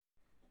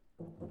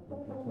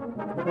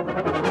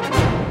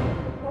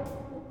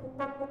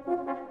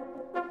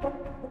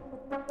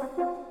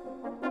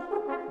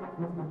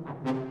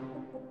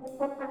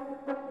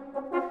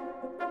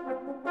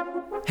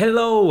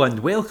Hello and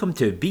welcome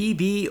to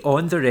BB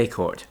on the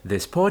Record,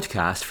 this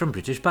podcast from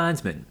British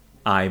Bandsman.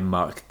 I'm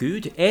Mark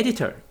Good,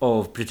 editor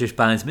of British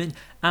Bandsman,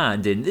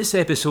 and in this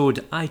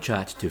episode I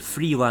chat to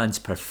freelance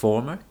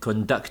performer,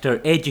 conductor,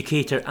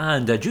 educator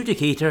and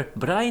adjudicator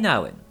Brian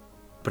Allen.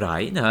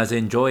 Brian has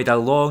enjoyed a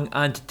long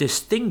and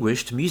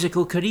distinguished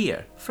musical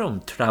career,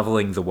 from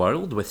travelling the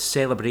world with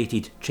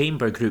celebrated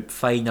chamber group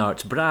Fine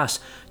Arts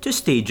Brass to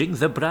staging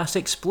the Brass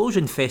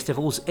Explosion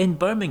festivals in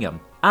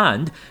Birmingham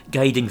and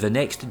guiding the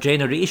next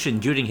generation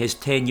during his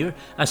tenure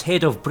as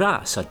head of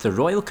brass at the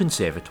Royal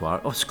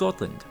Conservatoire of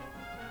Scotland.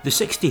 The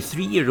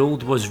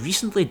 63-year-old was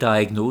recently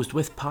diagnosed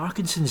with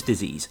Parkinson's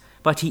disease,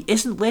 but he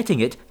isn't letting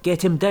it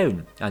get him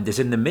down and is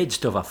in the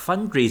midst of a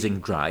fundraising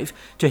drive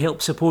to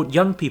help support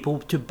young people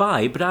to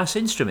buy brass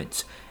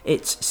instruments.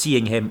 It's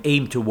seeing him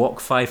aim to walk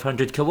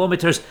 500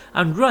 kilometres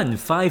and run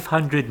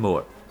 500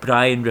 more.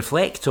 Brian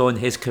reflects on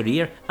his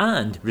career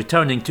and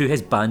returning to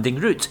his banding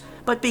roots,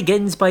 but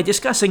begins by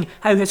discussing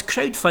how his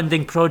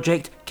crowdfunding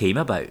project came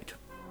about.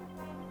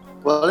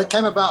 Well, it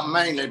came about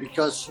mainly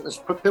because, as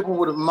people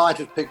might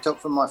have picked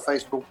up from my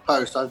Facebook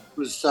post, I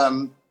was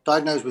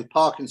diagnosed with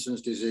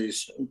Parkinson's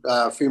disease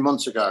a few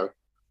months ago.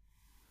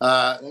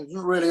 It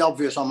wasn't really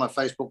obvious on my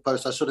Facebook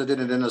post. I sort of did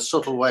it in a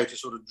subtle way to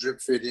sort of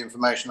drip feed the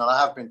information, and I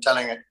have been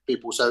telling it to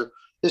people. So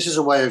this is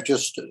a way of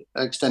just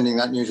extending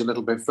that news a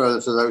little bit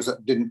further to those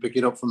that didn't pick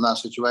it up from that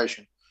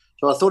situation.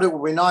 So I thought it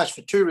would be nice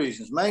for two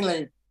reasons,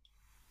 mainly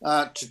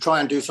to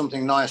try and do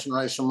something nice and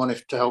raise some money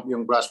to help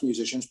young brass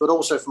musicians, but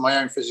also for my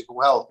own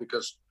physical health,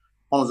 because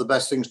one of the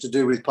best things to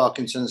do with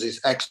Parkinson's is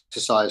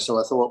exercise. So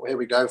I thought, here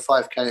we go,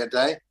 5K a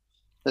day.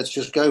 Let's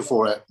just go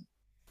for it.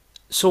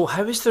 So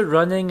how is the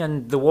running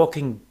and the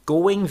walking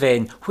going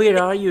then? Where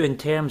are you in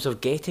terms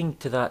of getting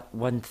to that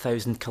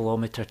 1,000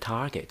 kilometre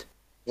target?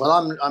 Well,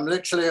 I'm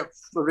literally,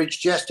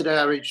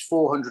 I reached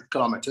 400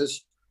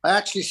 kilometres. I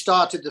actually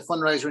started the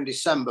fundraiser in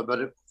December,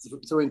 but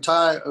through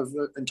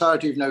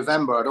entirety of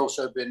November, I'd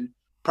also been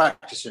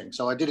practicing.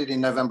 So I did it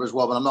in November as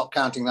well, but I'm not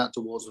counting that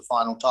towards the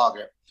final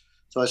target.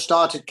 So I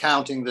started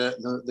counting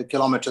the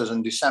kilometres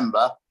in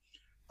December,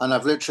 and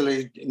I've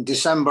literally, in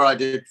December, I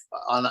did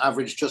on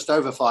average just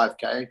over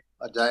 5K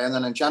a day. And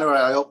then in January,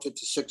 I upped it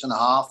to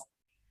 6.5.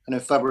 And in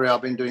February,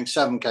 I've been doing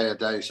 7K a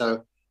day.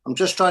 So I'm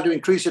just trying to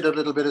increase it a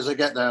little bit as I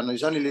get there. And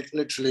there's only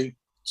literally,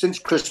 since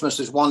Christmas,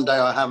 there's one day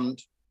I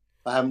haven't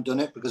done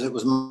it because it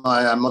was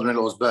my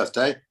mother-in-law's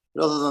birthday.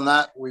 But other than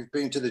that, we've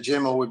been to the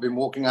gym or we've been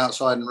walking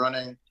outside and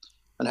running.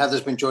 And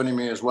Heather's been joining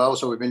me as well.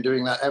 So we've been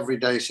doing that every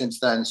day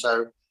since then.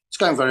 So it's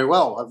going very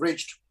well. I've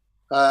reached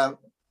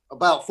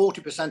about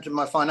 40% of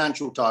my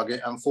financial target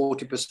and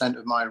 40%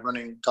 of my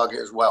running target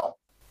as well.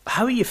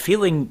 How are you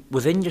feeling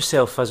within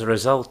yourself as a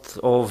result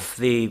of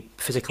the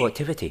physical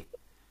activity?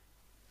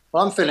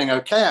 Well, I'm feeling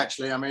okay,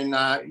 actually. I mean,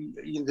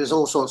 there's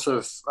all sorts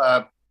of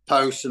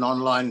posts and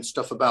online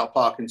stuff about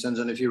Parkinson's,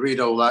 and if you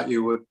read all that,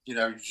 you would, you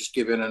just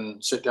give in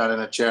and sit down in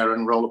a chair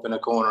and roll up in a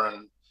corner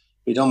and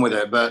be done with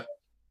it. But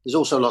there's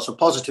also lots of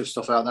positive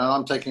stuff out there, and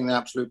I'm taking the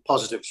absolute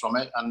positives from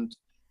it. And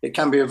it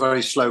can be a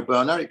very slow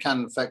burner. It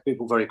can affect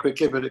people very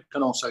quickly, but it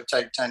can also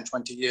take 10,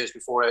 20 years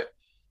before it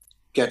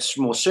gets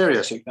more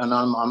serious. And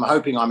I'm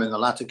hoping I'm in the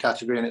latter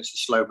category and it's a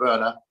slow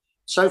burner.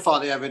 So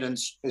far, the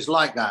evidence is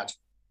like that.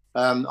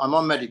 I'm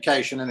on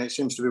medication and it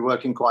seems to be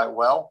working quite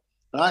well.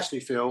 And I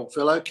actually feel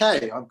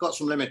okay. I've got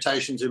some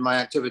limitations in my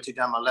activity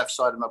down my left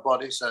side of my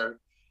body. So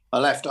my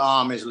left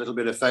arm is a little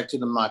bit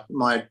affected and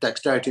my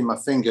dexterity in my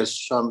fingers.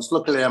 So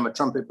luckily I'm a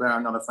trumpet player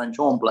and not a French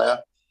horn player.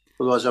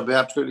 Otherwise I'll be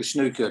absolutely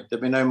snookered.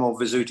 There'll be no more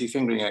Visuti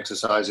fingering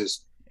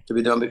exercises to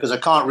be done because I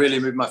can't really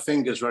move my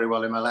fingers very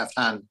well in my left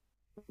hand.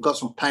 I've got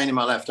some pain in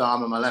my left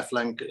arm and my left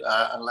leg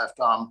and left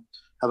arm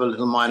have a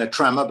little minor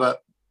tremor,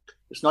 but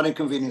it's not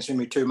inconveniencing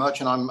me too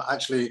much. And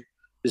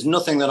there's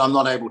nothing that I'm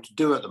not able to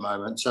do at the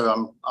moment.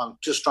 So I'm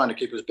just trying to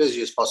keep as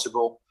busy as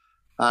possible.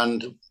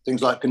 And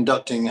things like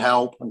conducting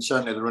help, and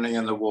certainly the running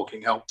and the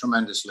walking help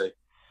tremendously.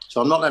 So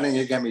I'm not letting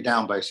it get me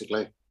down,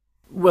 basically.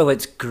 Well,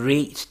 it's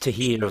great to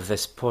hear of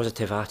this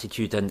positive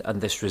attitude and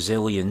this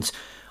resilience.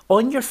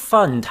 On your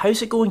fund,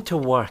 how's it going to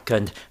work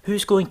and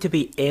who's going to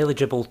be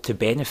eligible to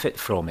benefit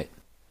from it?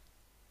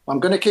 I'm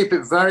going to keep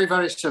it very,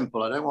 very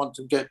simple. I don't want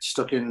to get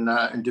stuck in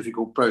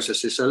difficult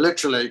processes. So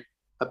literally,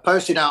 I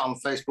posted out on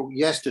Facebook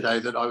yesterday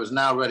that I was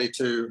now ready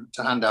to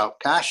hand out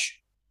cash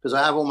because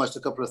I have almost a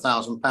couple of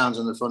 £1,000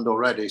 in the fund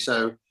already.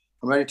 So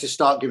I'm ready to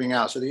start giving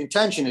out. So the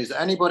intention is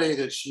that anybody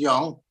that's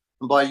young,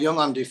 and by young,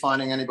 I'm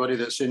defining anybody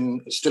that's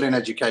still in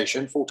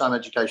education, full-time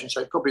education.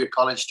 So it could be a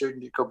college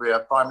student, it could be a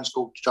primary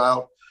school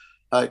child,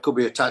 it could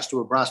be attached to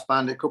a brass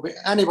band, it could be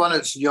anyone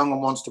that's young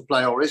and wants to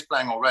play or is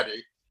playing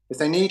already. If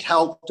they need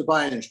help to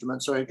buy an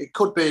instrument, so it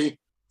could be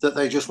that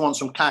they just want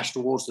some cash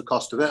towards the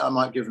cost of it. I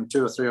might give them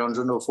 £200 or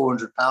 £300 or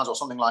 £400 or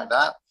something like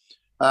that.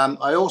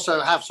 I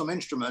also have some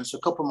instruments, a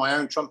couple of my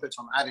own trumpets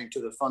I'm adding to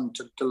the fund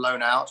to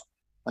loan out.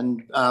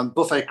 And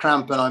Buffet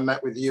Crampon, I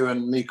met with you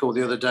and Miko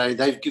the other day.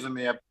 They've given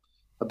me a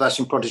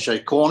Bassing Protege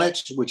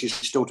cornet, which is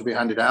still to be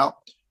handed out.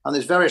 And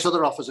there's various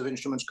other offers of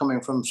instruments coming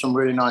from some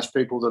really nice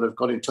people that have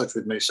got in touch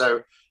with me.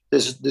 So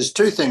there's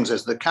two things.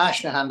 There's the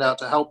cash to hand out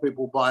to help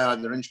people buy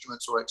either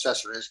instruments or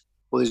accessories,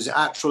 or there's the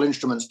actual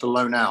instruments to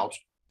loan out.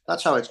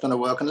 That's how it's going to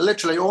work. And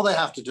literally all they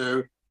have to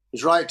do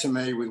is write to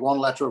me with one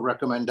letter of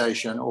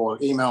recommendation, or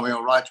email me,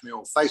 or write to me,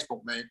 or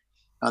Facebook me,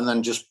 and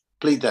then just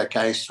plead their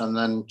case. And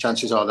then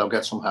chances are they'll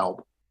get some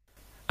help.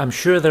 I'm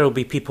sure there will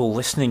be people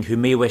listening who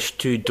may wish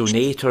to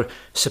donate or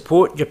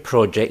support your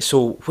project.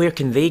 So where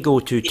can they go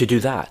to do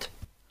that?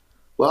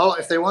 Well,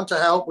 if they want to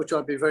help, which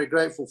I'd be very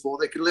grateful for,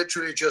 they could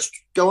literally just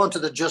go onto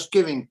the Just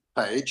Giving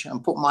page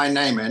and put my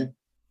name in,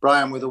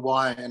 Brian with a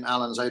Y and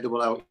Allen's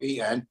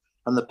ALLEN,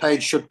 and the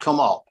page should come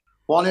up.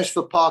 One is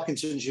for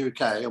Parkinson's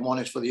UK and one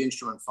is for the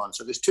Instrument Fund.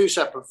 So there's two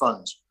separate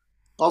funds.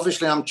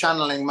 Obviously, I'm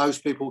channeling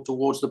most people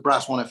towards the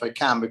brass one if I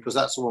can, because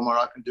that's the one where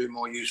I can do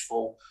more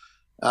useful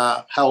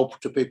help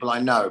to people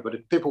I know. But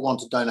if people want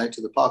to donate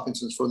to the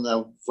Parkinson's Fund,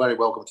 they're very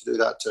welcome to do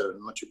that too,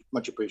 and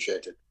much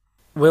appreciated.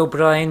 Well,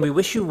 Brian, we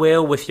wish you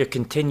well with your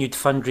continued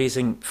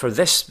fundraising for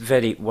this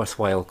very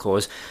worthwhile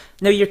cause.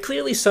 Now, you're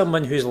clearly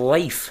someone whose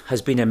life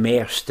has been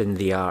immersed in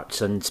the arts,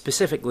 and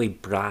specifically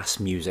brass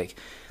music.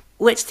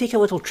 Let's take a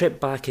little trip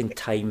back in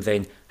time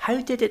then.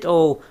 How did it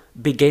all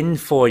begin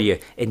for you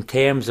in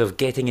terms of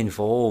getting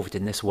involved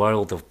in this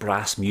world of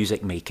brass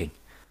music making?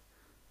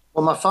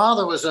 Well, my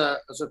father was a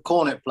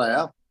cornet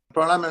player,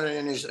 primarily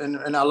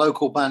in our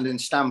local band in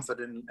Stamford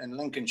in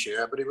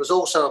Lincolnshire, but he was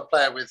also a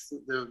player with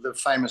the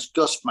famous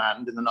Gust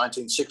band in the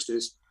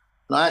 1960s.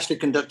 And I actually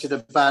conducted a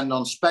band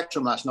on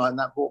Spectrum last night, and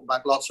that brought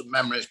back lots of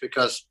memories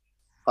because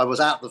I was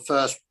at the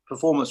first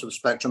performance of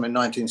Spectrum in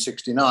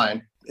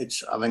 1969.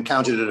 I've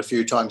encountered it a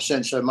few times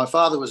since. So my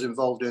father was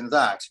involved in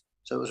that.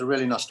 So it was a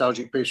really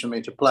nostalgic piece for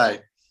me to play.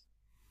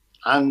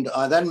 And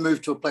I then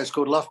moved to a place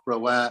called Loughborough,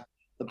 where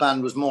the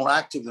band was more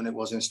active than it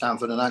was in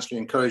Stamford and actually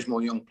encouraged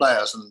more young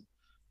players. And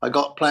I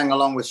got playing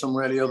along with some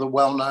really other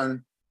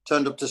well-known,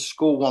 turned up to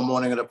school one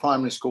morning at a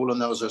primary school,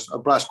 and there was a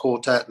brass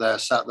quartet there,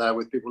 sat there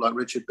with people like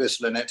Richard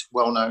Bissell in it,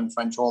 well-known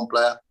French horn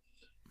player,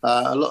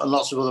 and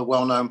lots of other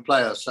well-known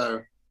players.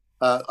 So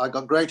I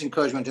got great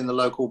encouragement in the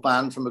local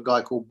band from a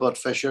guy called Bud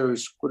Fisher,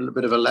 who's quite a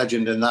bit of a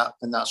legend in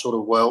that sort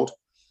of world.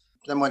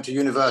 Then went to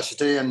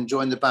university and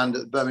joined the band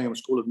at the Birmingham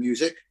School of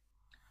Music.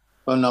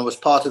 And I was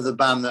part of the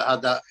band that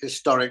had that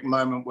historic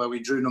moment where we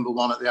drew number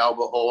one at the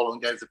Albert Hall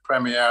and gave the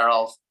premiere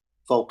of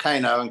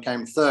Volcano and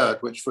came third,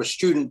 which for a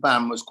student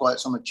band was quite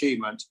some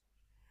achievement.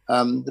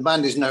 The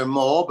band is no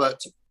more,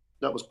 but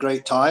that was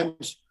great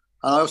times.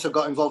 And I also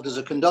got involved as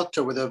a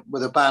conductor with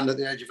a band at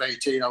the age of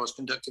 18. I was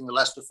conducting the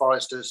Leicester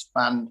Foresters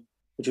band,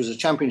 which was a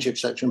championship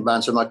section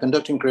band. So my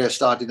conducting career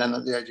started then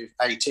at the age of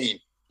 18.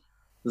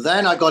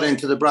 Then I got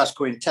into the brass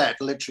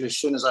quintet literally as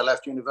soon as I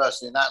left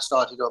university, and that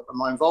started up. And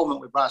my involvement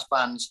with brass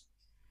bands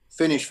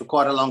finished for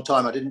quite a long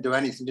time. I didn't do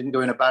anything, didn't go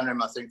in a band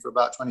room, I think, for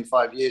about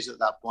 25 years at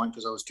that point,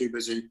 because I was too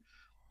busy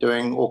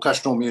doing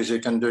orchestral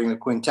music and doing the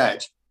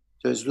quintet.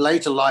 So it's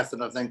later life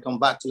that I've then come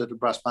back to little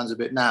brass bands a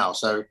bit now.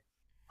 So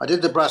I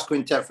did the brass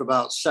quintet for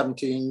about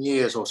 17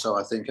 years or so,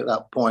 I think, at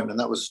that point, and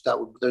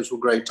those were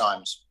great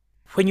times.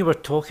 When you were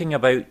talking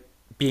about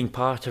being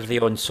part of the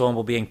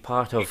ensemble, being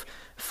part of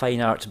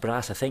Fine Arts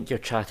Brass, I think you're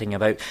chatting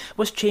about,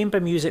 was chamber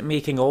music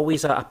making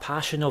always a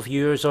passion of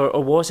yours,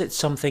 or was it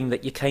something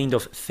that you kind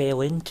of fell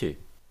into?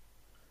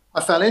 I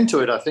fell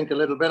into it, I think, a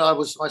little bit.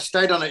 I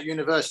stayed on at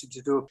university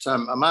to do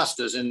a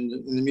master's in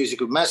the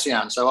music of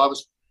Messiaen, so I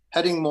was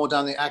heading more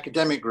down the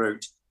academic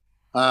route,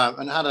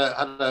 and had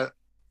a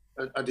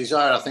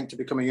desire, I think, to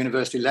become a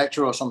university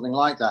lecturer or something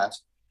like that.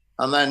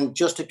 And then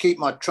just to keep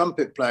my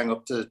trumpet playing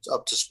up to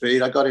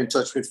speed, I got in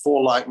touch with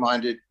four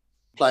like-minded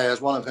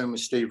players, one of whom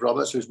was Steve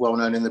Roberts, who's well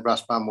known in the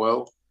brass band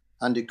world,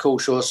 Andy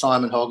Coulshaw,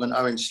 Simon Hogg, and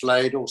Owen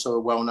Slade, also a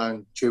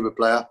well-known tuba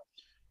player.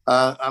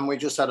 And we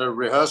just had a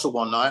rehearsal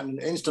one night, and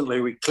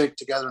instantly we clicked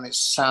together, and it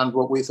sounded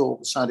what we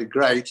thought sounded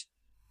great.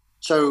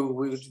 So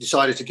we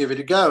decided to give it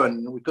a go,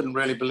 and we couldn't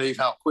really believe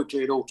how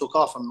quickly it all took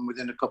off. And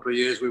within a couple of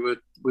years, we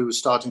were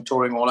starting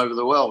touring all over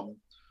the world.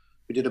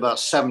 We did about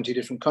 70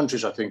 different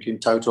countries, I think, in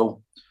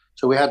total.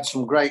 So we had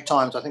some great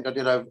times. I think I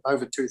did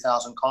over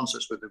 2,000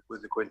 concerts with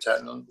the quintet.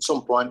 And at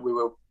some point, we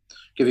were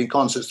giving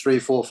concerts 3,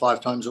 4,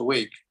 5 times a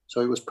week.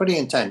 So it was pretty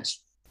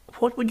intense.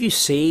 What would you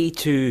say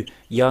to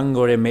young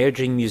or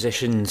emerging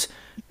musicians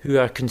who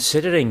are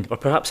considering, or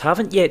perhaps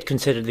haven't yet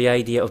considered, the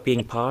idea of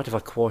being part of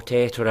a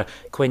quartet or a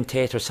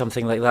quintet or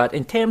something like that,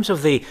 in terms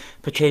of the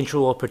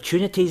potential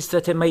opportunities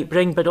that it might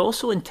bring, but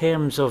also in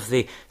terms of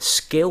the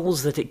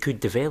skills that it could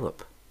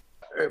develop?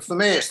 For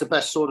me, it's the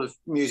best sort of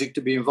music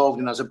to be involved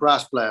in as a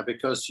brass player,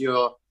 because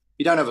you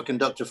don't have a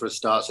conductor for a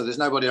start, so there's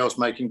nobody else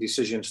making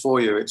decisions for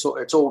you. It's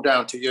all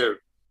down to you.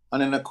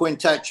 And in a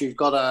quintet, you've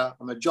got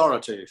a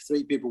majority. If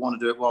 3 people want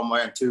to do it one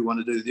way and 2 want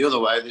to do it the other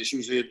way, there's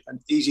usually an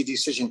easy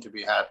decision to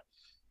be had.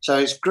 So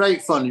it's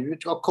great fun.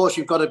 Of course,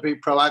 you've got to be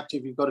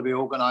proactive. You've got to be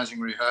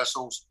organising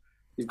rehearsals.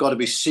 you've got to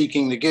be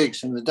seeking the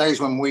gigs. In the days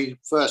when we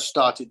first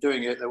started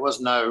doing it, there was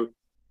no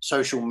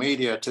social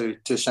media to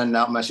send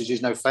out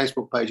messages, no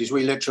Facebook pages.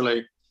 We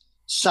literally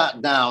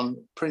sat down,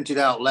 printed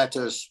out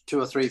letters,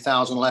 2,000 or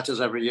 3,000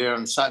 letters every year,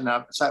 and sat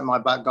in my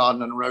back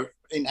garden and wrote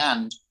in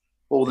hand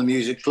all the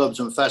music clubs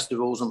and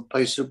festivals and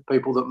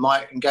people that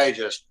might engage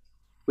us.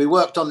 We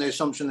worked on the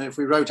assumption that if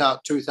we wrote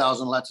out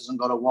 2,000 letters and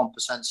got a 1%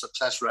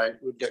 success rate,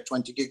 we'd get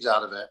 20 gigs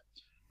out of it.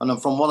 And then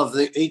from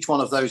each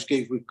one of those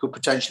gigs, we could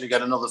potentially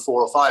get another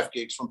 4 or 5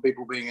 gigs from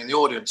people being in the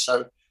audience.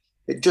 So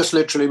it just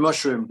literally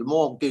mushroomed. The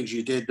more gigs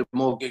you did, the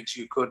more gigs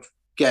you could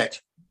get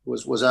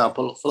was our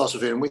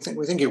philosophy. And we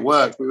think it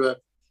worked. We were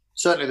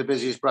certainly the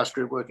busiest brass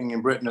group working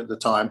in Britain at the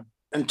time.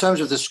 In terms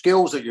of the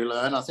skills that you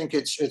learn, I think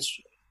it's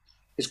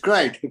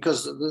great,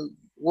 because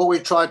what we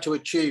tried to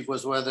achieve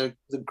was where the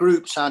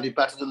group sounded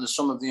better than the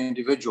sum of the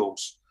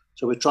individuals.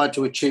 So we tried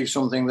to achieve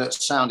something that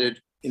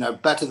sounded,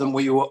 better than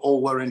we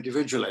all were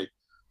individually.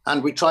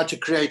 And we tried to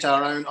create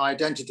our own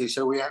identity.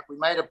 So we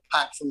made a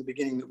pact from the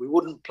beginning that we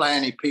wouldn't play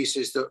any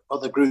pieces that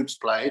other groups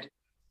played.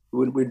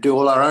 We'd do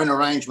all our own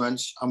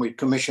arrangements, and we'd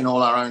commission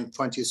all our own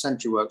 20th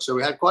century work. So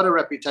we had quite a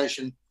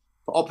reputation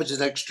for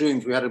opposite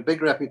extremes. We had a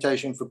big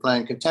reputation for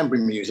playing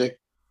contemporary music,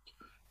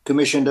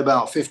 commissioned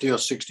about 50 or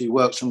 60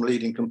 works from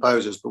leading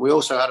composers, but we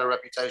also had a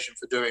reputation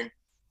for doing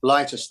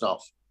lighter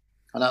stuff.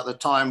 And at the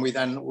time, we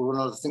were,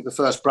 I think, the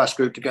first brass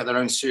group to get their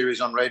own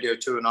series on Radio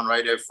 2 and on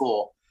Radio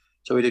 4.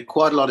 So we did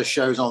quite a lot of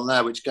shows on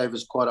there, which gave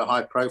us quite a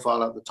high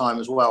profile at the time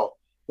as well.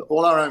 But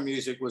all our own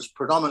music was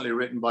predominantly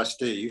written by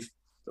Steve.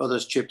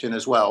 Others chipped in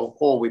as well,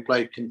 or we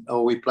played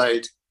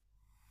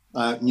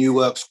new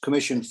works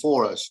commissioned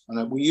for us.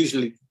 And we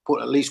usually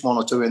put at least 1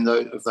 or 2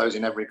 of those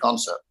in every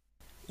concert.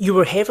 You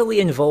were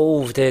heavily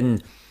involved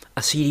in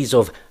a series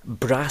of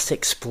brass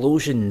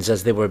explosions,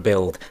 as they were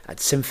billed, at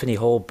Symphony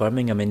Hall,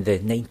 Birmingham in the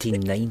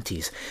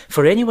 1990s.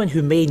 For anyone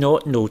who may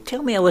not know,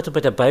 tell me a little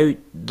bit about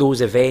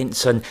those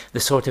events and the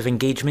sort of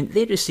engagement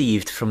they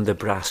received from the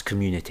brass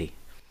community.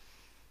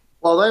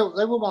 Well,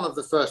 they were one of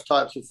the first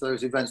types of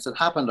those events that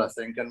happened, I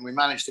think, and we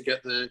managed to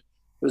get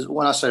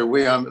when I say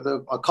we,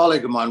 a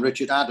colleague of mine,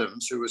 Richard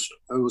Adams, who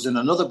was in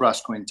another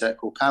brass quintet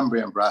called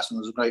Cambrian Brass, and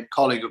was a great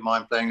colleague of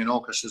mine playing in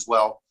orchestra as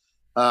well,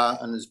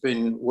 and has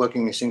been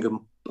working in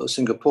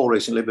Singapore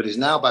recently, but is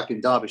now back in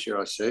Derbyshire,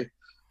 I see.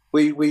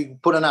 We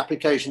put an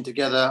application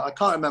together. I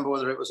can't remember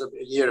whether it was a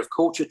year of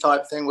culture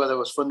type thing, where there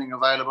was funding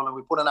available, and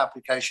we put an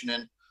application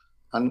in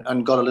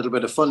and got a little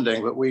bit of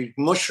funding, but we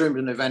mushroomed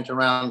an event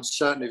around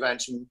certain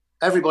events, and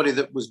everybody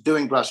that was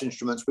doing brass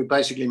instruments, we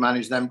basically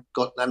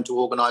got them to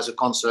organise a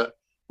concert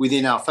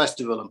within our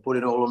festival and put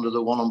it all under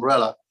the one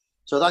umbrella.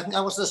 So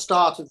that was the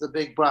start of the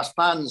big brass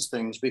bands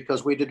things,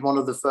 because we did one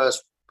of the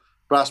first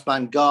brass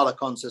band gala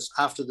concerts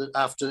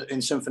after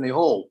in Symphony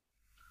Hall,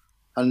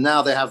 and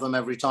now they have them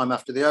every time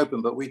after the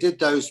Open. But we did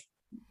those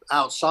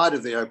outside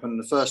of the Open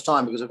the first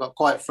time because I got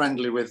quite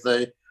friendly with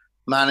the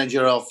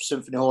manager of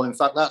Symphony Hall. In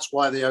fact, that's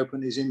why the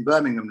Open is in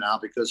Birmingham now,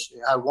 because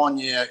it had 1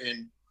 year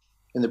in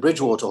the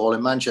Bridgewater Hall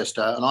in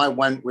Manchester, and I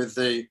went with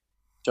the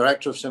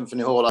director of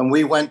Symphony Hall, and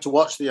we went to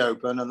watch the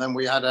Open, and then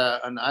we had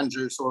and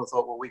Andrew sort of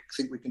thought, well, we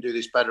think we can do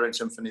this better in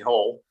Symphony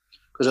Hall,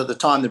 because at the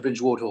time the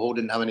Bridgewater Hall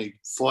didn't have any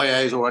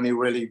foyers or I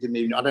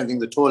don't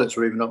think the toilets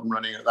were even up and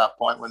running at that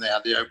point when they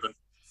had the Open.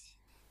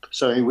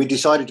 So we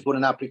decided to put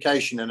an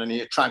application in, and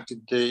he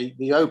attracted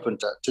the Open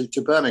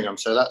to Birmingham.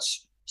 So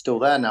that's still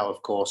there now,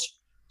 of course.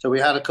 So we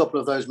had a couple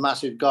of those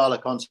massive gala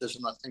concerts,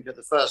 and I think at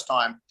the first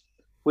time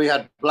we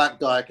had Black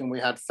Dyke and we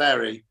had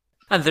Ferry.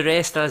 And the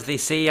rest, as they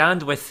say,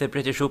 and with the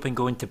British Open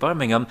going to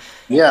Birmingham,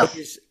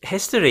 is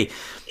history.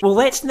 Well,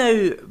 let's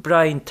now,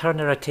 Brian, turn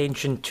our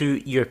attention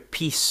to your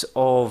piece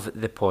of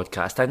the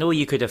podcast. I know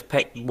you could have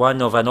picked one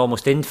of an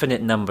almost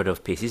infinite number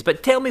of pieces,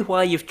 but tell me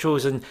why you've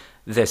chosen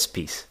this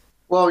piece.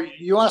 Well,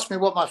 you asked me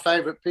what my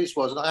favourite piece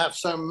was, and I have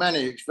so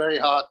many, it's very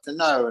hard to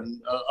know.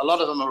 And a lot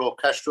of them are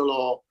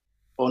orchestral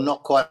or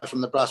not quite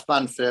from the brass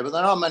band sphere, but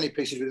there are many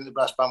pieces within the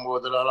brass band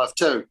world that I love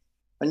too.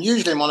 And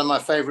usually one of my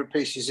favourite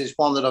pieces is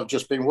one that I've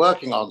just been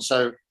working on.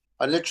 So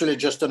I literally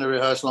just done a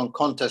rehearsal on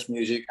contest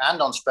music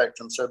and on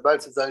Spectrum. So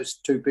both of those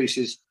 2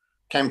 pieces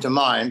came to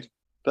mind.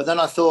 But then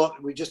I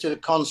thought, we just did a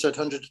concert,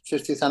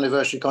 150th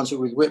anniversary concert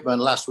with Whitburn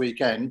last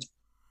weekend.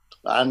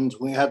 And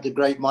we had the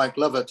great Mike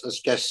Lovett as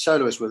guest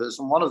soloist with us.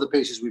 And one of the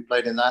pieces we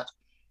played in that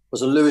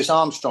was a Louis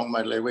Armstrong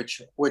medley, which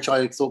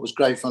I thought was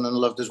great fun and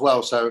loved as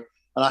well. So,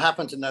 and I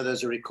happen to know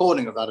there's a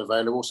recording of that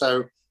available.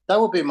 So that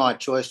would be my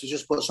choice, to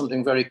just put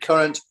something very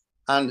current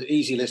and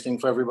easy listening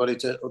for everybody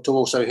to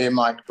also hear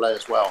Mike play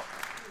as well.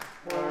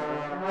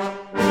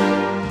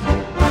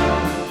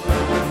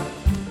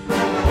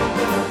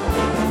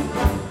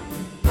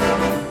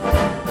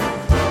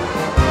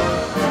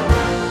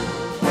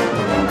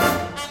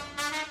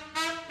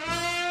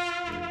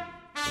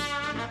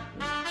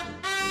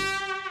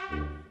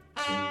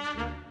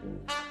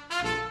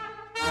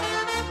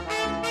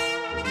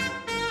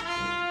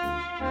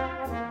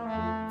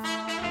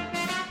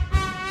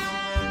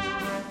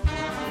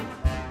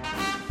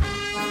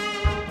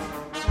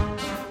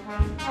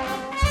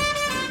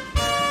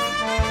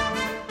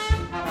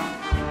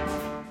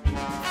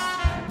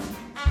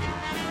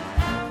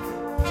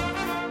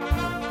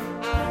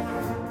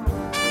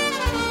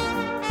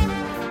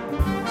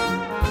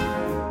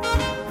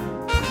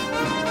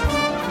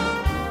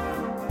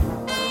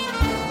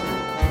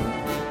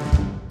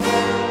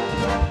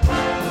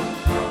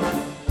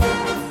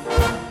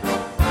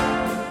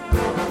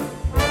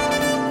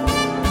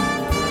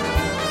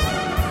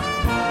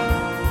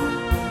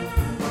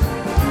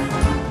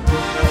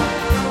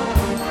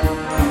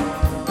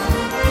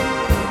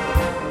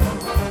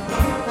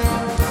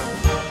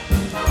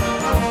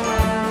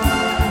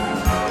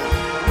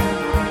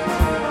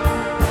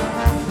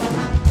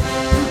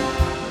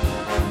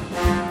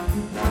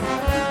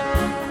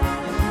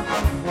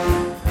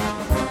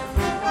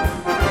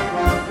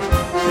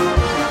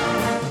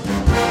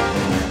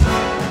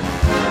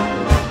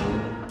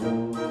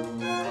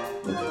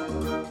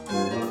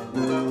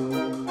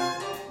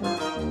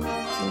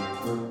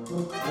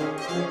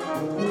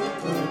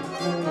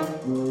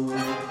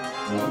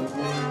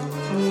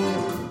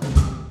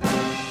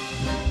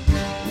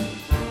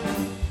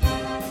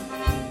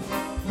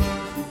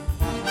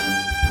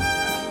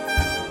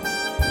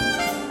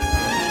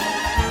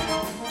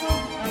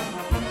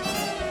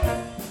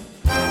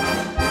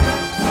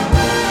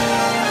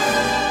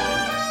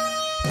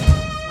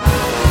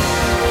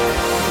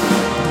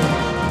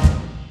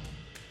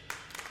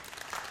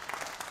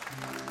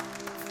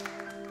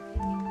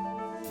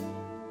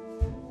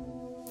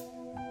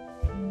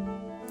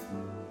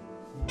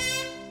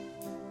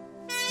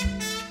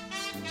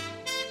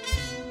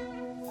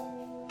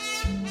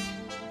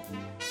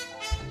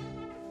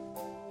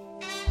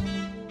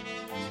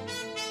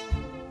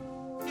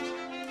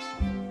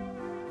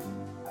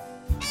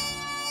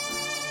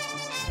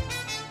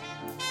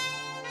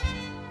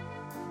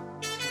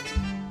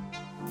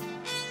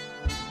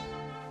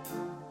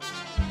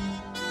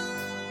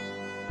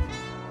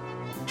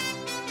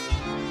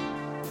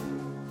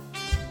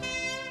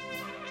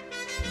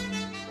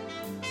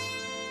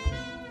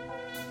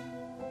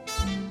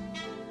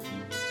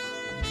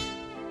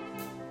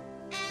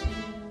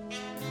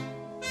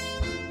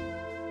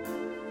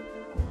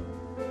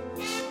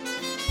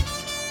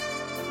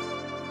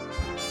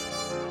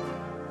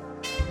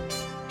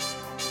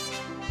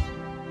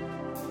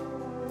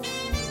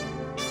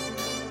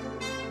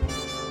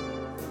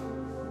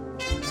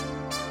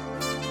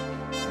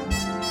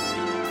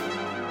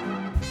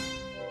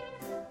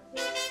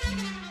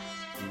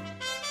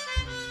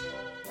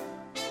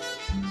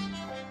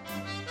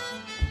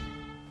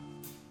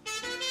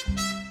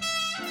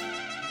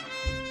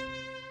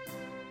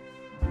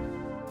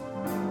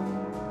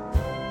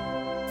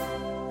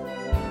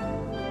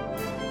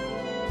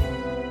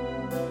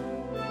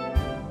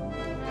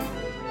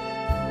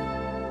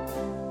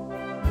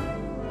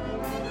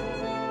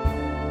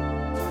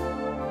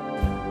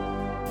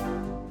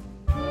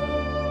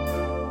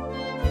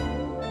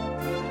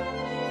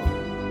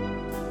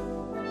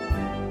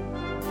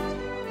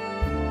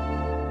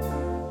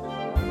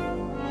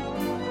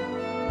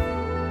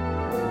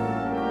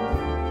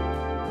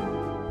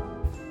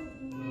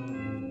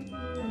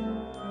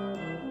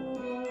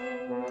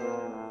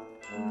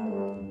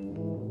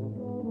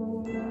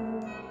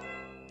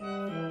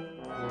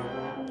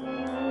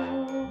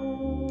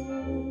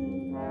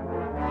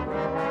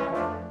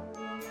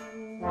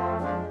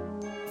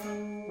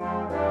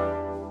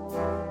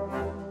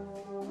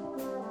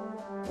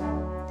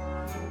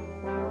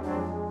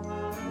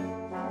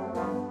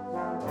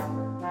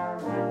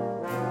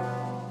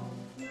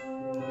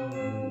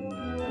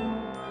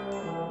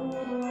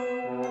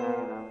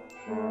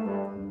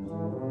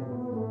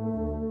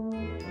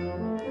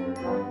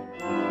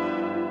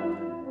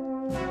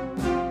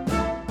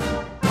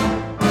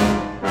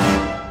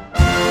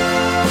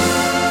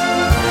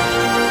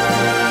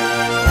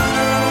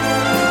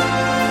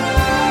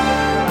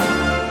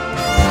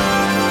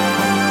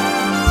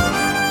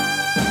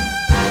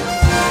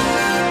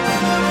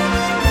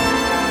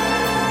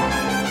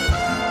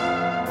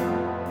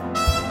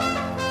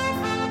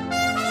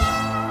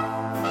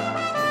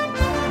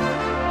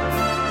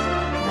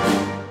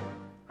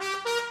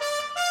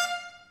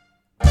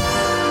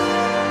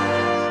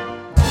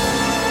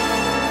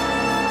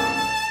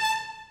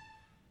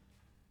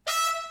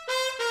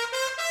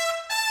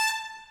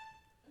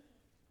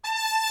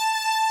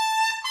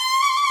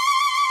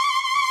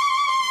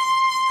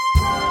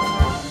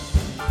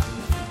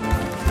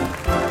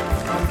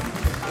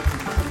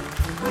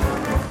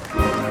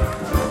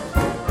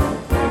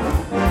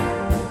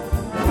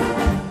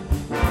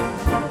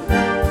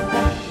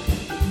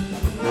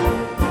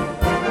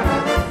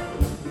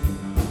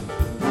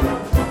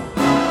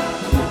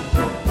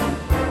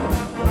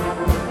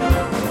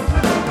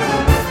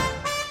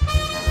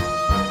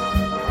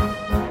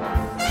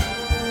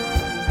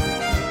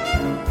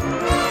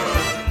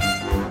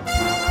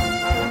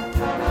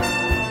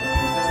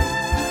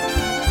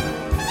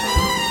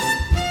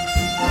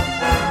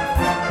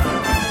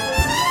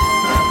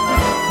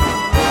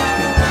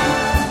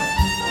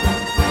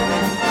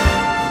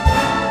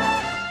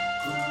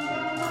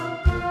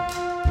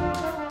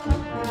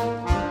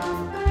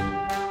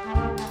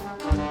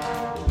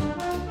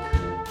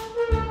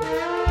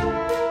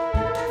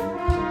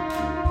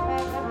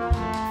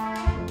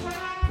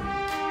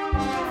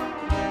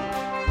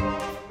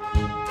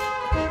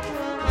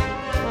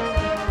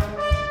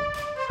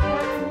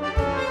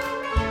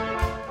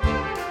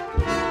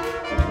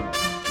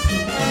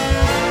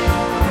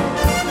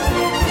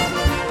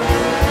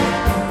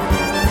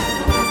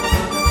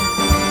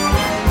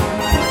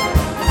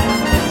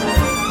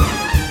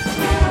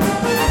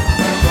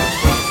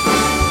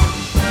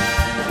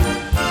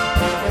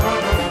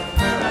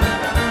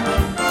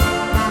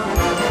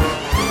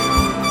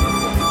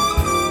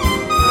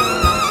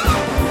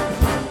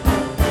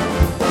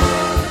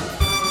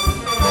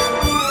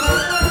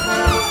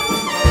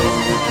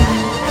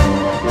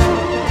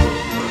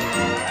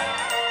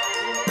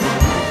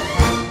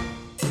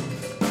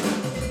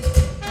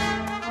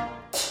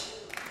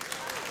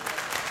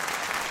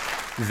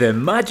 The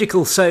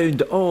magical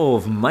sound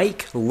of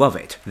Mike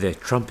Lovett, the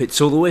trumpet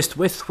soloist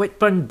with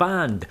Whitburn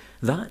Band.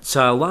 That's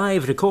a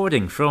live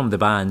recording from the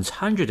band's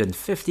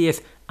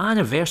 150th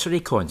anniversary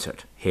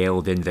concert,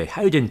 held in the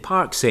Howden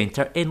Park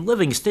Centre in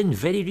Livingston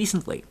very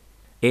recently.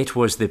 It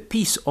was the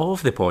piece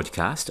of the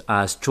podcast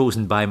as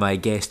chosen by my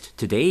guest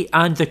today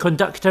and the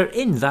conductor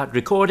in that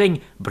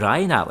recording,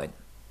 Brian Allen.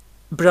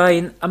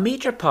 Brian, a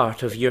major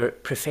part of your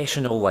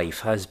professional life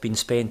has been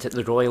spent at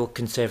the Royal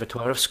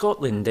Conservatoire of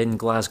Scotland in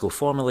Glasgow,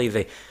 formerly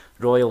the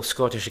Royal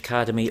Scottish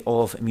Academy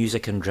of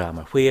Music and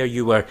Drama, where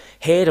you were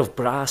head of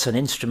brass and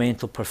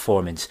instrumental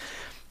performance.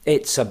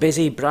 It's a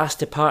busy brass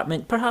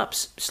department,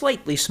 perhaps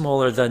slightly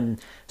smaller than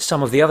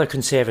some of the other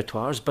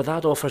conservatoires, but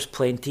that offers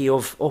plenty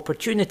of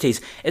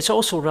opportunities. It's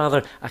also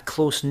rather a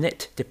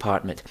close-knit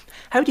department.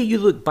 How do you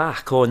look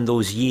back on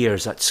those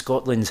years at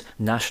Scotland's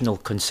National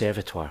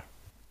Conservatoire?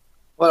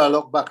 Well, I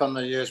look back on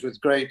the years with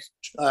great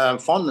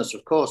fondness,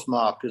 of course,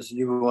 Mark, because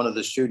you were one of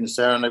the students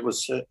there, and it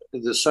was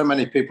there's so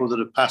many people that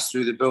have passed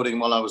through the building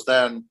while I was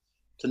there, and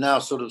to now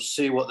sort of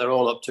see what they're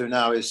all up to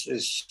now is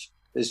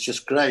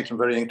just great and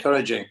very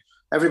encouraging.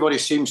 Everybody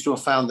seems to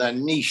have found their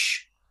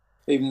niche,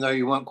 even though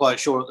you weren't quite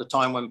sure at the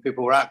time when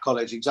people were at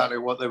college exactly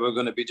what they were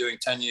going to be doing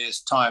 10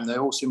 years' time. They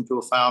all seem to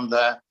have found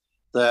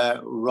their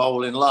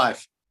role in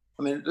life.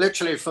 I mean,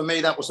 literally for me,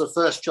 that was the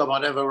first job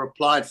I'd ever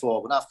applied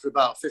for. But after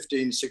about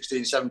 15,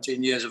 16,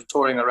 17 years of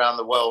touring around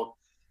the world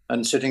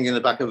and sitting in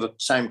the back of the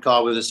same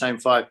car with the same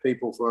 5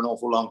 people for an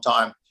awful long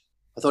time,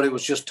 I thought it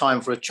was just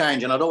time for a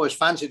change. And I'd always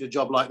fancied a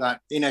job like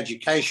that in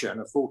education.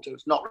 I thought it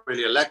was not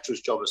really a lecturer's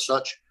job as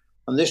such.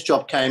 And this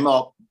job came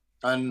up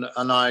and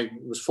I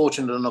was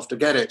fortunate enough to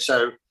get it.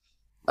 So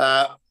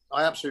I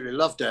absolutely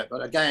loved it.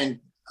 But again,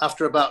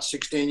 after about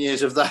 16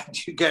 years of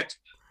that, you get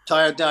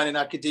tired down in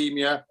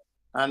academia.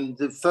 And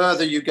the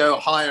further you go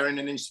higher in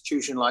an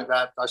institution like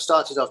that, I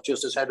started off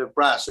just as head of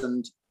brass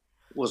and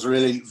was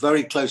really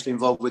very closely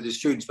involved with the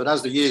students. But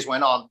as the years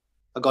went on,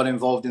 I got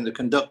involved in the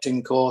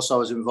conducting course. I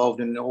was involved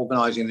in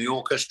organising the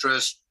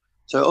orchestras.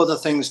 So other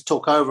things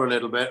took over a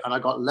little bit and I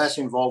got less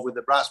involved with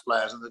the brass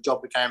players and the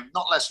job became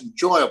not less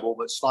enjoyable,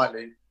 but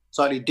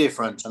slightly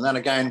different. And then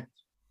again,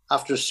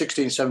 after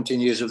 16, 17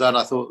 years of that,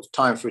 I thought it was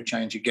time for a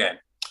change again.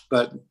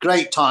 But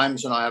great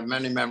times and I have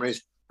many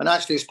memories. And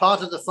actually, as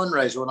part of the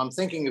fundraiser, what I'm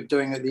thinking of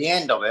doing at the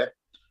end of it,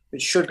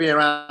 which should be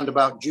around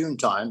about June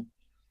time,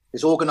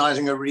 is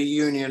organising a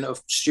reunion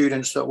of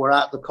students that were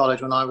at the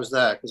college when I was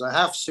there. Because I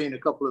have seen a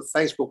couple of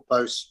Facebook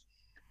posts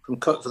from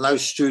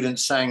those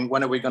students saying,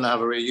 when are we going to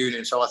have a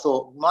reunion? So I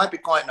thought it might be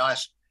quite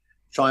nice to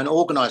try and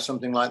organise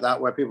something like that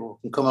where people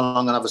can come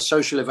along and have a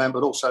social event,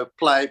 but also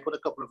play, put a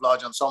couple of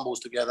large ensembles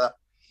together,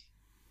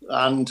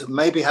 and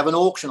maybe have an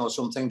auction or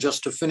something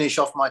just to finish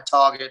off my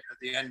target at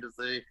the end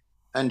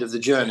of the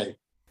journey.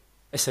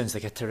 It sounds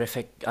like a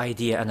terrific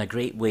idea and a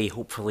great way,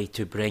 hopefully,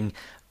 to bring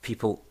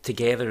people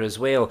together as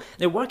well.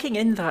 Now, working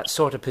in that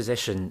sort of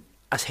position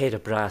as head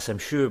of brass, I'm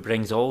sure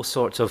brings all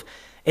sorts of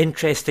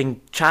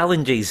interesting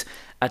challenges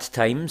at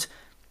times.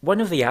 One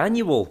of the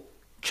annual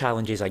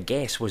challenges, I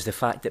guess, was the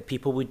fact that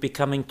people would be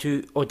coming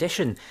to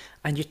audition,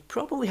 and you'd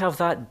probably have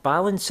that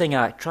balancing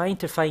act, trying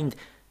to find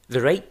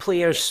the right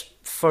players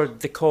for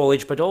the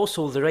college, but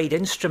also the right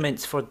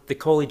instruments for the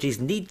college's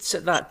needs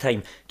at that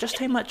time. Just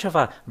how much of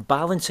a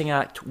balancing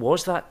act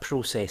was that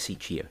process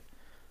each year?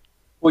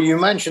 Well, you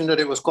mentioned that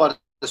it was quite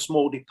a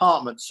small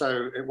department,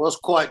 so it was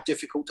quite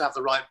difficult to have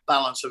the right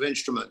balance of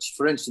instruments.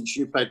 For instance,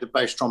 you played the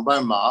bass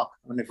trombone, Mark,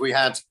 and if we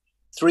had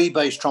 3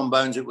 bass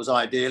trombones, it was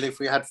ideal. If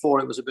we had 4,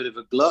 it was a bit of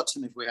a glut,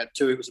 and if we had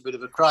 2, it was a bit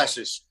of a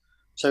crisis.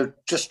 So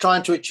just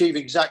trying to achieve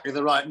exactly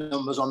the right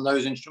numbers on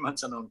those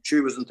instruments and on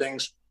tubas and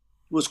things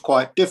was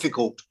quite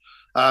difficult.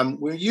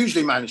 We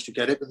usually managed to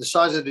get it, but the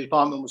size of the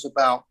department was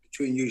about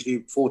between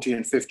usually 40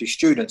 and 50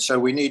 students. So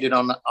we needed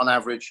on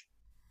average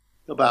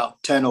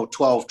about 10 or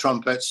 12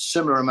 trumpets,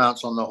 similar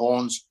amounts on the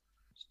horns,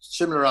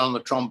 similar on the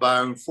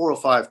trombone, 4 or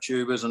 5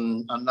 tubas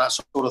and that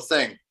sort of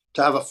thing,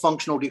 to have a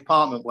functional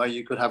department where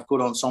you could have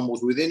good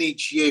ensembles within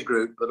each year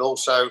group, but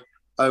also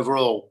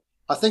overall.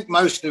 I think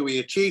mostly we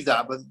achieved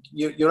that, but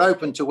you're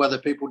open to whether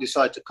people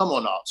decide to come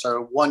or not.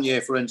 So one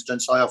year, for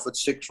instance, I offered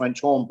 6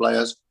 French horn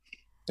players.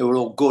 They were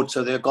all good,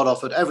 so they got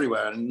offered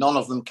everywhere, and none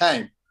of them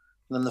came. And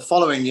then the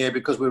following year,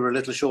 because we were a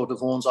little short of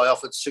horns, I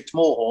offered 6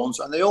 more horns,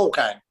 and they all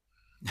came.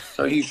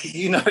 So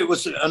you know, it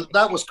was, and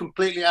that was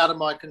completely out of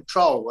my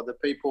control whether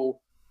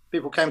people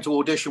came to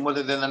audition,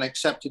 whether they then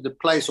accepted the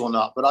place or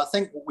not. But I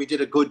think we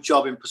did a good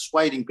job in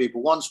persuading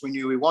people. Once we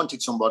knew we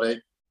wanted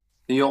somebody,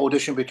 the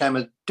audition became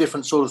a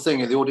different sort of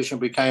thing. The audition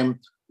became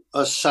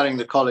us selling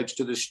the college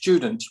to the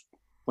student,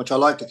 which I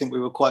like to think we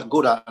were quite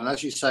good at. And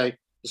as you say,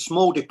 the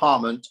small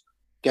department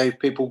gave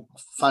people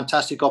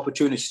fantastic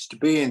opportunities to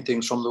be in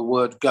things from the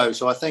word go.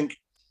 So I think,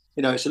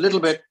 you know, it's a little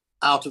bit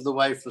out of the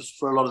way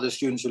for a lot of the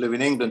students who live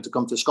in England to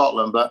come to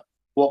Scotland, but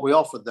what we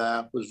offered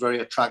there was very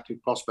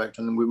attractive prospect,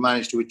 and we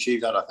managed to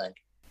achieve that, I think.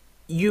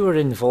 You were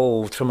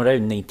involved from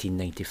around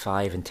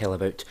 1995 until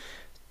about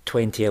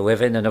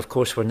 2011, and of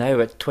course we're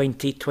now at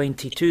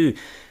 2022.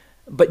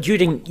 But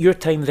during your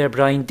time there,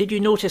 Brian, did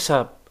you notice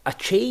a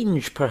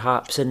change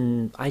perhaps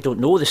in, I don't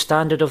know, the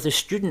standard of the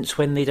students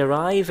when they'd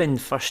arrive in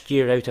first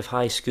year out of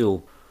high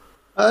school?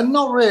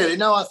 Not really.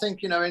 No, I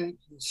think, you know, in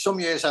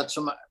some years had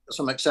some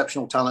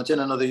exceptional talent in,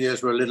 and other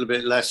years were a little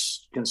bit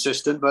less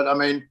consistent. But I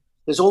mean,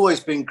 there's always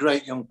been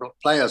great young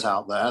players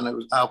out there, and it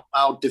was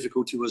our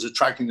difficulty was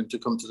attracting them to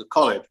come to the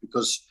college,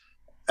 because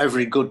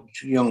every good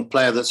young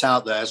player that's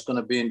out there is going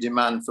to be in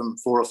demand from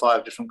 4 or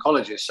 5 different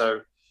colleges.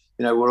 So,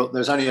 you know,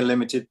 there's only a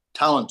limited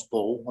talent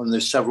pool, and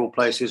there's several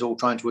places all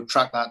trying to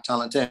attract that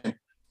talent in.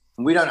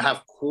 And we don't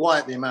have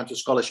quite the amount of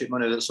scholarship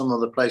money that some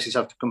other places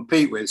have to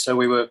compete with. So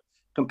we were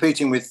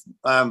competing with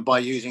by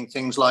using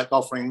things like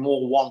offering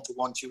more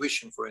one-to-one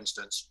tuition, for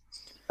instance,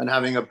 and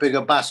having a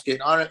bigger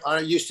basket. I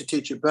used to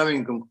teach at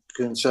Birmingham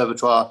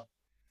Conservatoire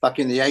back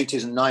in the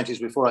 80s and 90s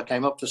before I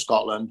came up to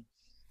Scotland.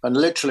 And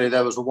literally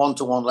there was a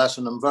one-to-one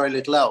lesson and very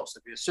little else.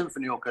 There'd be a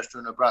symphony orchestra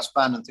and a brass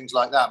band and things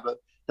like that. But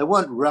there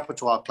weren't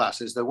repertoire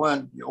classes. There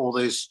weren't all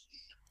these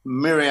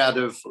myriad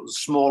of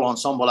small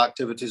ensemble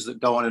activities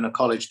that go on in a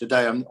college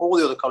today. And all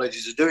the other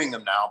colleges are doing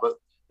them now, but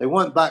they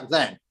weren't back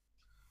then.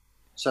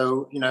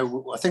 So, you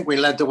know, I think we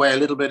led the way a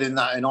little bit in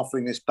that, in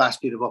offering this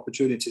basket of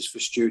opportunities for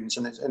students,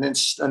 and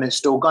it's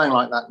still going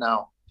like that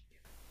now.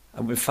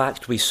 And in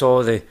fact, we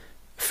saw the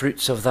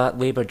fruits of that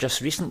labour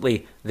just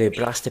recently. The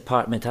brass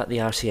department at the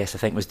RCS, I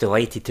think, was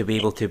delighted to be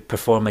able to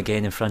perform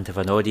again in front of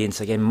an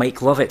audience. Again,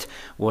 Mike Lovett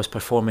was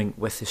performing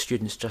with the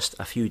students just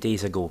a few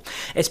days ago.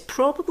 It's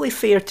probably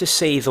fair to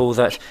say, though,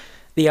 that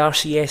the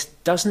RCS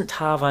doesn't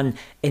have an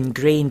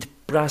ingrained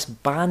brass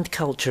band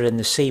culture in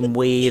the same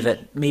way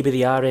that maybe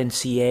the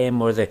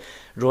RNCM or the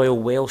Royal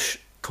Welsh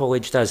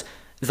College does.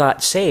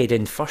 That said,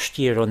 in first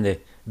year on the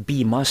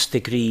B.Mus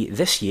degree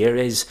this year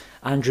is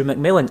Andrew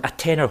McMillan, a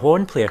tenor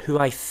horn player who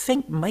I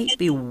think might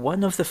be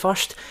one of the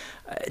first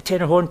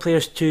tenor horn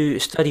players to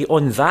study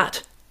on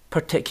that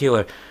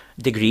particular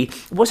degree.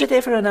 Was it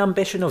ever an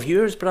ambition of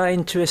yours,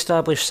 Brian, to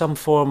establish some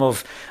form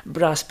of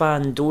brass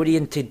band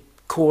oriented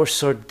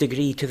course or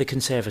degree to the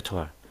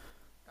conservatoire?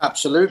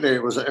 Absolutely,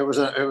 it was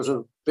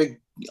a big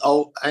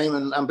old aim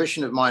and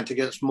ambition of mine to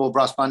get some more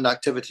brass band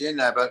activity in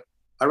there. But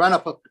I ran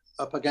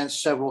up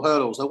against several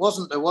hurdles. There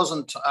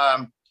wasn't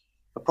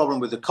a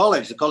problem with the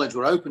college. The college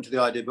were open to the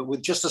idea, but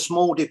with just a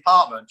small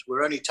department,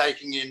 we're only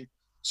taking in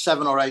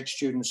 7 or 8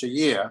 students a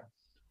year.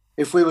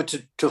 If we were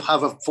to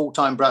have a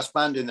full-time brass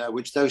band in there,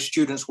 which those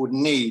students would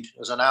need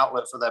as an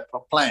outlet for their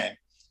playing,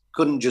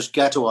 couldn't just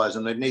ghettoise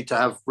them. They'd need to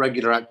have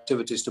regular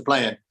activities to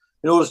play in.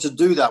 in order to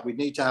do that, we'd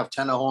need to have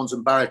tenor horns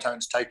and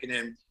baritones taken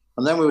in.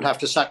 And then we would have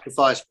to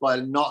sacrifice by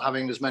not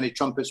having as many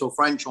trumpets or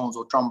French horns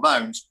or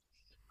trombones.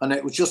 And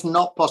it was just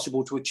not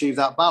possible to achieve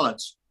that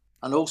balance.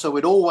 And also,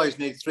 we'd always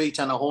need 3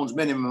 tenor horns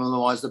minimum,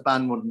 otherwise the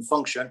band wouldn't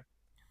function.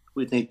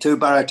 We'd need 2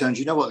 baritones.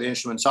 You know what the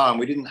instruments are. And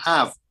we didn't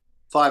have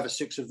 5 or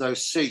 6 of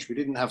those seats. We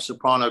didn't have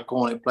soprano,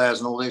 cornet players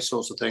and all these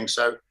sorts of things.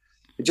 So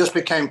it just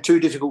became too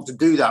difficult to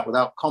do that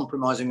without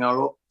compromising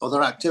our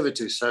other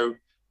activities. So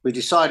we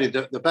decided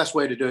that the best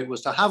way to do it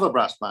was to have a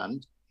brass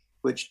band,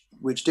 which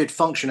did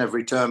function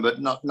every term, but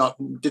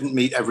didn't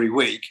meet every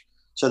week,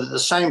 so that the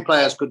same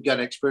players could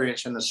get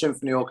experience in a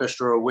symphony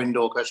orchestra, a wind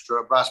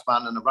orchestra, a brass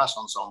band and a brass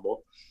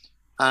ensemble.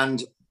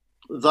 And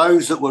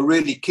those that were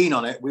really keen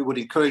on it, we would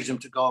encourage them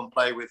to go and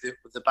play with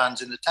the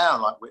bands in the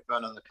town, like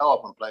Whitburn and the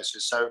Co-op and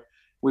places. So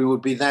we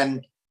would be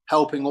then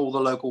helping all the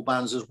local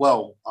bands as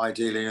well,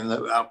 ideally, and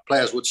our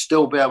players would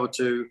still be able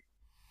to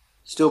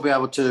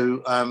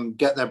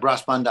get their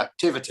brass band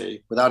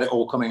activity without it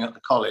all coming at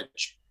the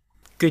college.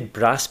 Good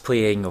brass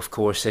playing, of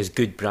course, is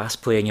good brass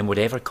playing in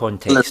whatever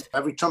context.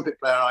 Every trumpet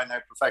player I know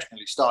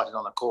professionally started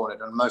on a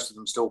cornet, and most of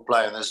them still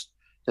play. And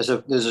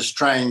there's a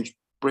strange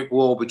brick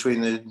wall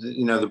between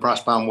the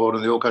brass band world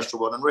and the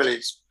orchestral world, and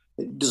really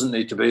it doesn't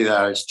need to be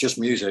there. It's just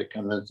music,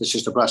 and it's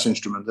just a brass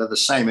instrument. They're the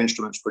same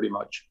instruments pretty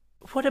much.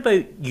 What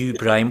about you,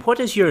 Brian? What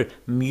has your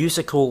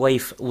musical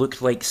life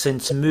looked like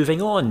since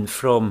moving on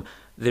from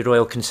the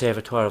Royal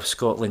Conservatoire of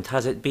Scotland?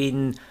 Has it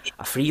been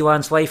a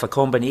freelance life, a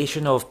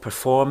combination of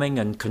performing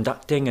and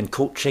conducting and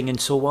coaching and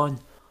so on?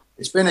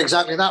 It's been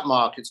exactly that,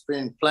 Mark. It's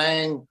been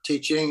playing,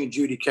 teaching,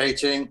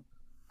 adjudicating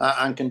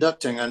and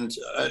conducting. And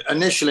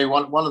initially,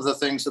 one of the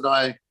things that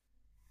I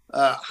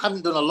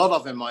hadn't done a lot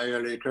of in my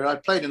earlier career, I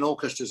played in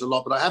orchestras a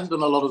lot, but I hadn't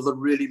done a lot of the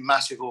really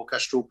massive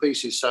orchestral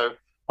pieces. So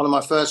one of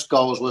my first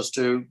goals was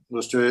to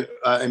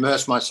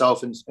immerse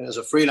myself as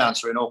a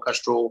freelancer in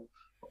orchestral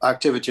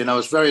activity. And I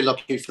was very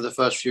lucky for the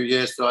first few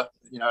years that,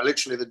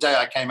 literally the day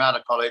I came out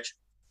of college,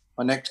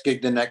 my next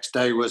gig the next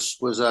day was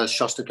a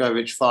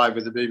Shostakovich 5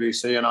 with the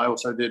BBC. And I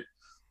also did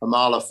a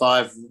Mahler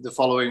 5 the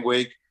following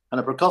week and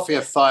a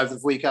Prokofiev 5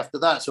 the week after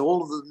that. So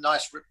all of the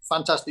nice,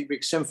 fantastic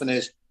big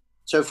symphonies.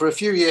 So for a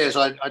few years,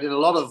 I did a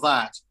lot of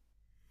that,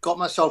 got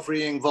myself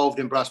re-involved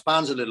in brass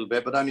bands a little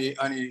bit, but only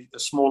a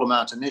small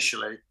amount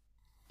initially.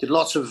 Did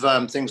lots of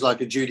things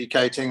like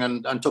adjudicating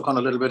and took on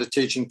a little bit of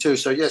teaching too.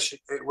 So yes,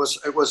 it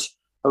was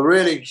a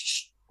really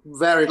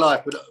varied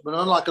life, but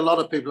unlike a lot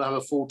of people who have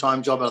a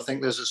full-time job, I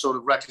think there's a sort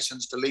of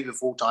reticence to leave a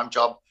full-time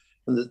job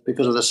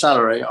because of the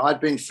salary. I'd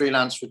been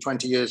freelance for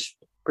 20 years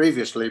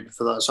previously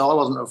for that, so I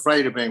wasn't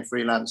afraid of being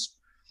freelance.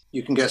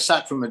 You can get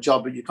sacked from a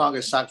job, but you can't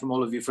get sacked from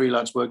all of your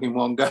freelance work in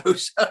one go.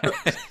 So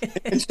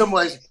in some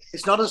ways,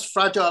 it's not as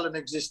fragile an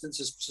existence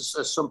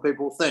as some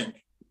people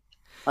think.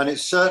 And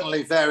it's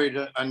certainly varied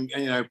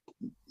and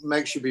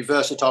makes you be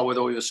versatile with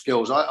all your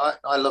skills.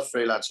 I love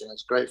freelancing.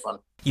 It's great fun.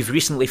 You've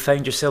recently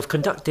found yourself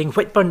conducting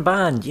Whitburn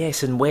Band,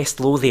 yes, in West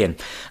Lothian,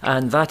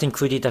 and that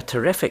included a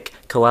terrific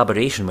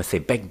collaboration with the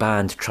big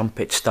band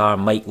trumpet star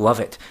Mike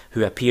Lovett,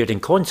 who appeared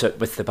in concert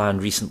with the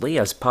band recently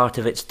as part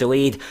of its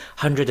delayed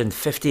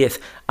 150th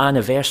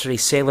anniversary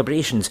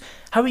celebrations.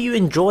 How are you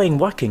enjoying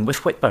working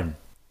with Whitburn?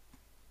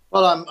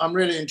 Well, I'm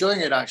really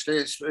enjoying it,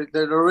 actually.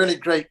 They're a really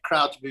great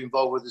crowd to be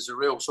involved with. There's a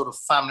real sort of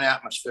family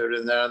atmosphere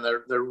in there, and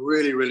they're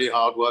really, really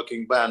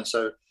hard-working band.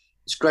 So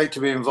it's great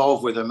to be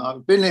involved with them.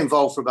 I've been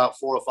involved for about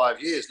 4 or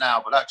 5 years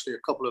now, but actually a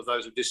couple of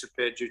those have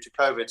disappeared due to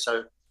COVID.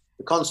 So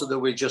the concert that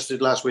we just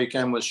did last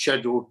weekend was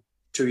scheduled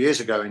 2 years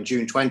ago in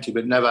June 20,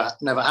 but never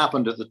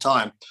happened at the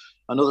time.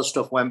 And other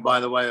stuff went by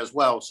the way as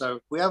well.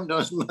 So we haven't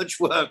done as much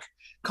work,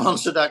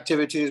 concert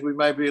activity as we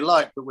maybe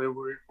like, but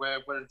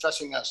we're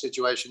addressing that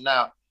situation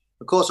now.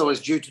 Of course, I was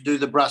due to do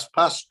the Brass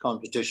Pass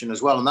competition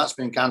as well, and that's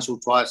been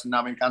cancelled twice and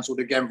now been cancelled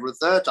again for a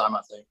third time,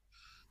 I think.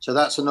 So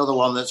that's another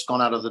one that's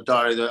gone out of the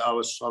diary that I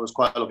was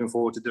quite looking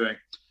forward to doing.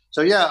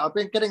 So yeah, I've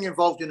been getting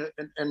involved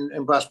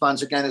in brass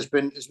bands again.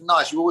 It's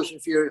nice.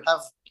 If you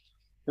have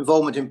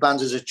involvement in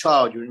bands as a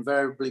child, you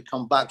invariably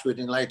come back to it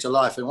in later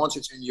life, and once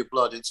it's in your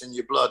blood, it's in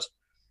your blood.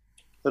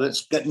 But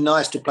it's getting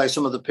nice to play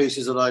some of the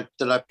pieces that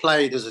I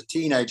played as a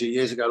teenager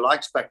years ago,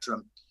 like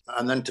Spectrum.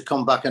 And then to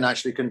come back and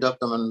actually conduct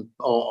them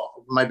or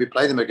maybe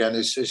play them again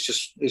is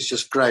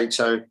just great.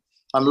 So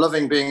I'm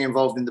loving being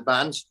involved in the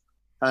bands,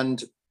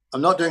 and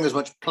I'm not doing as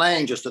much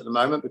playing just at the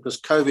moment because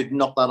COVID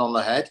knocked that on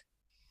the head.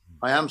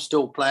 I am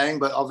still playing,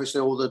 but obviously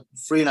all the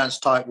freelance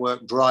type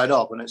work dried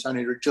up, and it's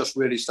only just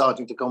really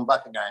starting to come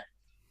back again.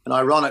 And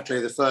ironically,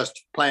 the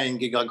first playing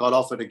gig I got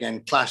offered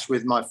again clashed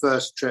with my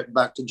first trip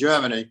back to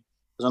Germany,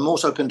 because I'm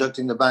also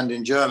conducting the band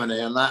in Germany,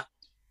 and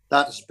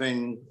that's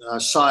been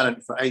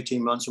silent for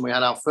 18 months. And we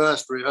had our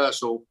first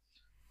rehearsal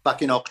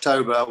back in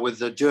October with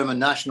the German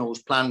nationals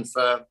planned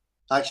for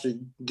actually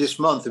this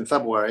month in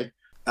February.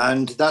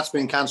 And that's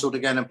been cancelled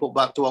again and put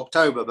back to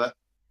October. But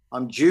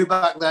I'm due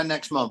back there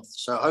next month.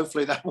 So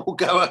hopefully that will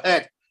go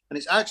ahead. And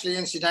it's actually,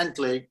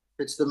 incidentally,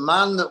 it's the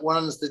man that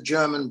runs the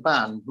German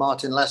band,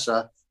 Martin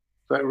Lesser,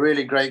 a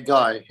really great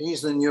guy.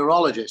 He's the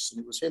neurologist.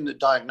 And it was him that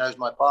diagnosed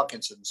my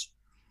Parkinson's.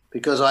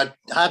 because I'd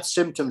had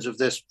symptoms of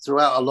this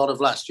throughout a lot of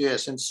last year,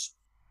 since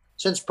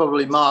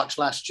probably March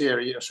last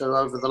year, so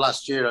over the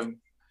last year.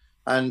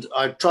 And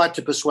I tried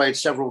to persuade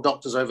several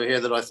doctors over here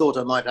that I thought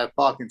I might have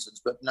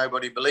Parkinson's, but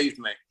nobody believed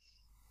me.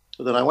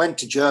 So then I went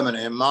to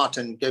Germany, and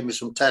Martin gave me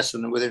some tests,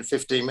 and within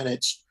 15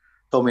 minutes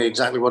told me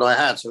exactly what I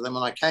had. So then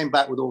when I came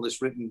back with all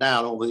this written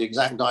down, all the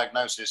exact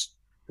diagnosis,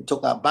 and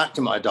took that back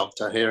to my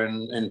doctor here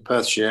in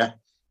Perthshire,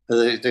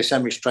 they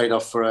sent me straight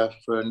off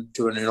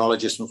to a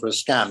neurologist and for a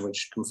scan,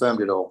 which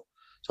confirmed it all.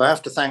 So I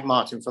have to thank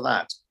Martin for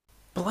that.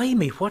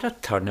 Blimey, what a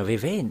turn of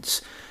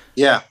events.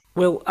 Yeah.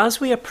 Well, as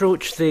we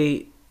approach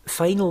the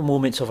final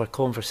moments of our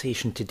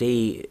conversation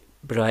today,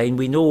 Brian,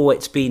 we know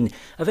it's been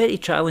a very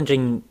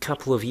challenging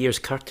couple of years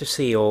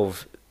courtesy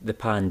of the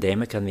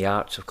pandemic, and the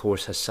arts, of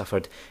course, has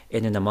suffered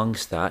in and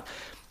amongst that.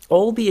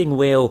 All being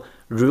well,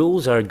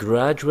 rules are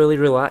gradually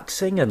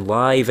relaxing and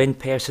live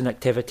in-person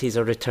activities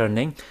are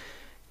returning.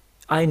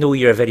 I know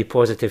you're a very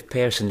positive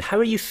person. How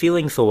are you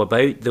feeling, though,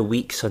 about the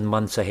weeks and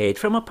months ahead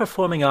from a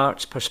performing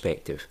arts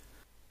perspective?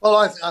 Well,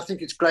 I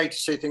think it's great to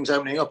see things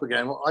opening up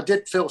again. Well, I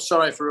did feel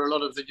sorry for a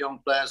lot of the young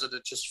players that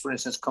had just, for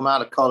instance, come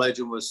out of college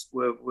and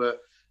were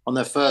on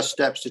their first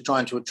steps to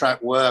trying to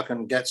attract work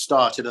and get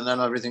started, and then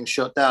everything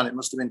shut down. It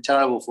must have been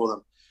terrible for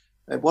them.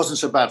 It wasn't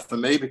so bad for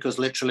me, because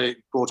literally it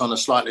brought on a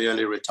slightly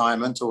early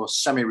retirement, or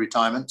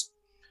semi-retirement,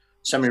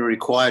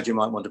 semi-required, you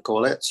might want to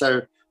call it.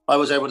 So I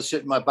was able to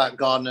sit in my back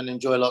garden and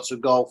enjoy lots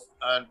of golf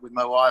with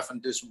my wife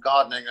and do some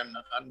gardening,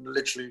 and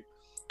literally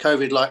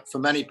COVID, like for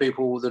many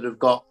people that have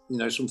got,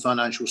 some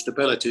financial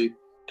stability,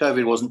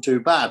 COVID wasn't too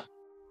bad,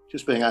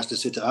 just being asked to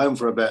sit at home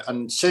for a bit.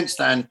 And since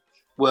then,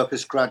 work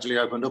has gradually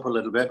opened up a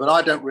little bit, but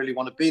I don't really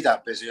want to be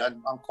that busy.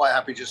 I'm quite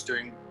happy just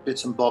doing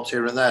bits and bobs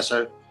here and there.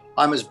 So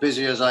I'm as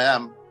busy as I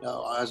am,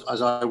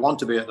 as I want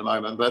to be at the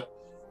moment, but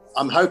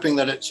I'm hoping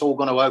that it's all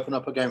going to open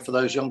up again for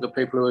those younger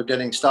people who are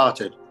getting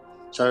started.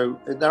 So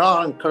there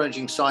are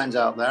encouraging signs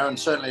out there, and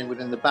certainly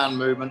within the band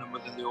movement and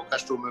within the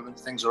orchestral movement,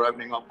 things are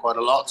opening up quite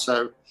a lot.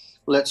 So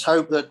let's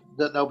hope that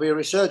there'll be a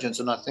resurgence,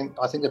 and I think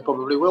there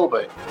probably will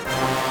be.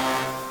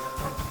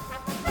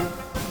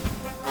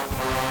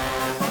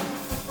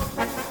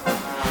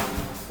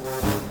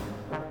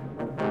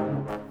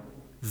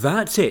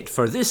 That's it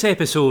for this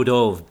episode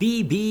of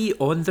BB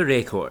on the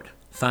Record.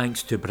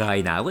 Thanks to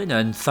Brian Allen,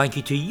 and thank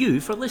you to you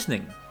for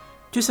listening.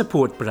 To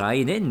support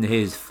Brian in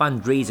his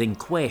fundraising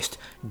quest,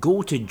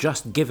 go to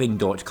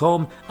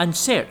justgiving.com and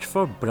search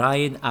for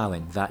Brian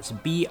Allen. That's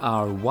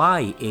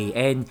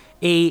BryanAllen.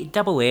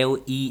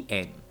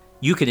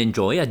 You can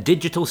enjoy a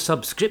digital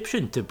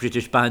subscription to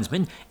British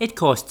Bandsman. It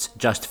costs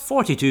just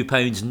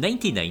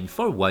 £42.99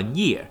 for 1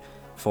 year.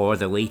 For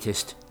the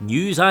latest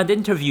news and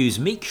interviews,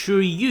 make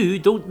sure you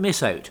don't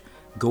miss out.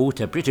 Go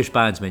to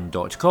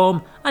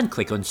britishbandsman.com and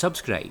click on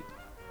subscribe.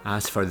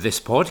 As for this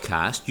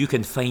podcast, you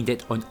can find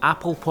it on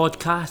Apple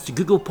Podcasts,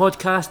 Google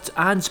Podcasts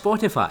and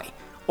Spotify.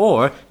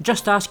 Or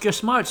just ask your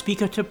smart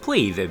speaker to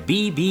play the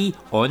BB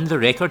on the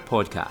Record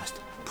podcast.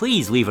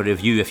 Please leave a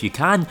review if you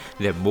can,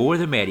 the more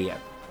the merrier.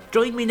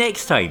 Join me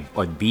next time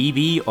on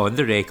BB on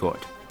the Record.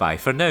 Bye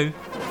for now.